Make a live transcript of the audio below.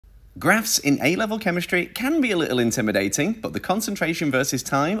Graphs in A-level chemistry can be a little intimidating, but the concentration versus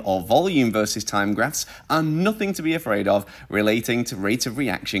time or volume versus time graphs are nothing to be afraid of relating to rate of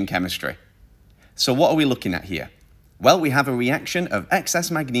reaction chemistry. So what are we looking at here? Well, we have a reaction of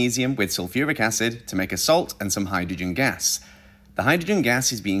excess magnesium with sulfuric acid to make a salt and some hydrogen gas. The hydrogen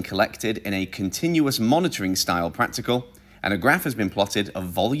gas is being collected in a continuous monitoring style practical, and a graph has been plotted of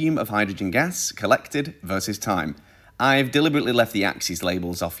volume of hydrogen gas collected versus time. I've deliberately left the axes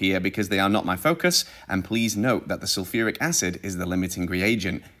labels off here because they are not my focus, and please note that the sulfuric acid is the limiting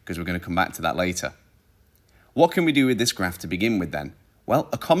reagent, because we're going to come back to that later. What can we do with this graph to begin with then? Well,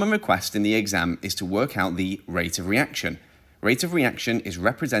 a common request in the exam is to work out the rate of reaction. Rate of reaction is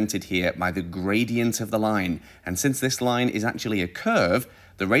represented here by the gradient of the line, and since this line is actually a curve,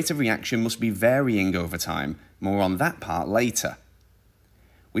 the rate of reaction must be varying over time. More on that part later.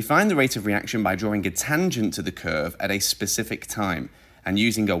 We find the rate of reaction by drawing a tangent to the curve at a specific time and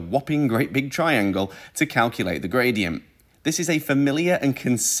using a whopping great big triangle to calculate the gradient. This is a familiar and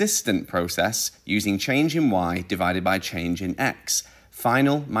consistent process using change in y divided by change in x,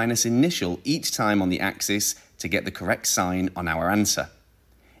 final minus initial each time on the axis to get the correct sign on our answer.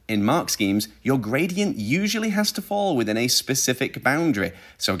 In mark schemes, your gradient usually has to fall within a specific boundary,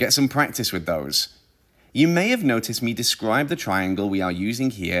 so get some practice with those. You may have noticed me describe the triangle we are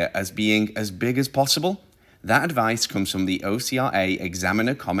using here as being as big as possible. That advice comes from the OCRA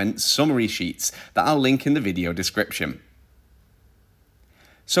examiner comment summary sheets that I'll link in the video description.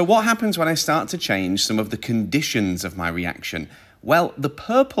 So what happens when I start to change some of the conditions of my reaction? Well, the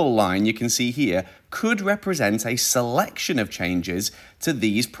purple line you can see here could represent a selection of changes to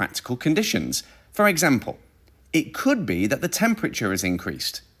these practical conditions. For example, it could be that the temperature is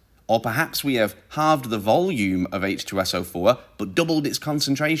increased. Or perhaps we have halved the volume of H2SO4 but doubled its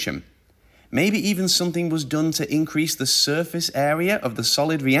concentration. Maybe even something was done to increase the surface area of the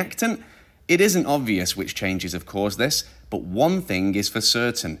solid reactant. It isn't obvious which changes have caused this, but one thing is for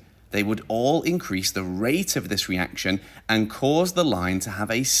certain. They would all increase the rate of this reaction and cause the line to have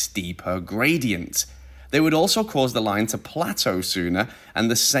a steeper gradient. They would also cause the line to plateau sooner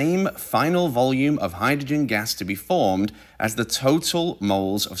and the same final volume of hydrogen gas to be formed as the total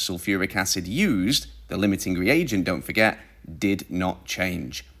moles of sulfuric acid used, the limiting reagent, don't forget, did not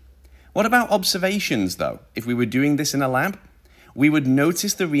change. What about observations though? If we were doing this in a lab, we would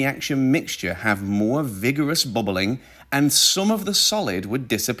notice the reaction mixture have more vigorous bubbling and some of the solid would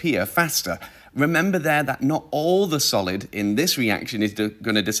disappear faster. Remember there that not all the solid in this reaction is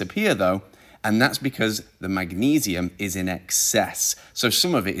going to disappear though, and that's because the magnesium is in excess, so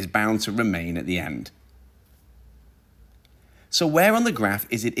some of it is bound to remain at the end. So where on the graph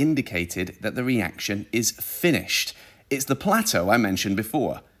is it indicated that the reaction is finished? It's the plateau I mentioned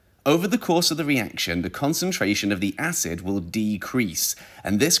before. Over the course of the reaction, the concentration of the acid will decrease,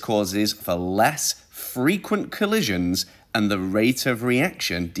 and this causes for less frequent collisions and the rate of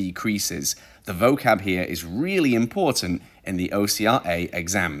reaction decreases. The vocab here is really important in the OCRA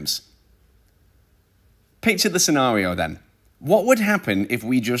exams. Picture the scenario then. What would happen if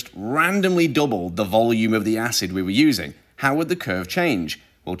we just randomly doubled the volume of the acid we were using? How would the curve change?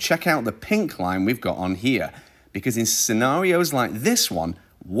 Well, check out the pink line we've got on here, because in scenarios like this one,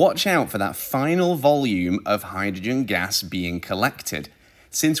 watch out for that final volume of hydrogen gas being collected.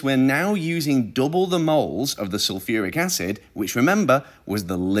 Since we're now using double the moles of the sulfuric acid, which remember was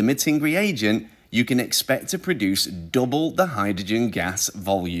the limiting reagent, you can expect to produce double the hydrogen gas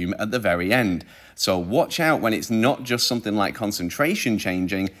volume at the very end. So watch out when it's not just something like concentration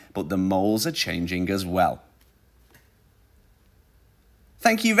changing, but the moles are changing as well.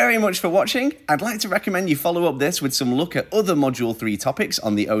 Thank you very much for watching. I'd like to recommend you follow up this with some look at other Module 3 topics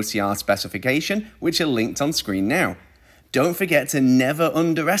on the OCR specification, which are linked on screen now. Don't forget to never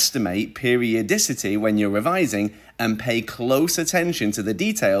underestimate periodicity when you're revising, and pay close attention to the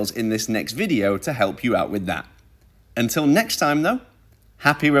details in this next video to help you out with that. Until next time though,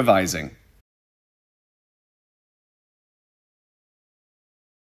 happy revising.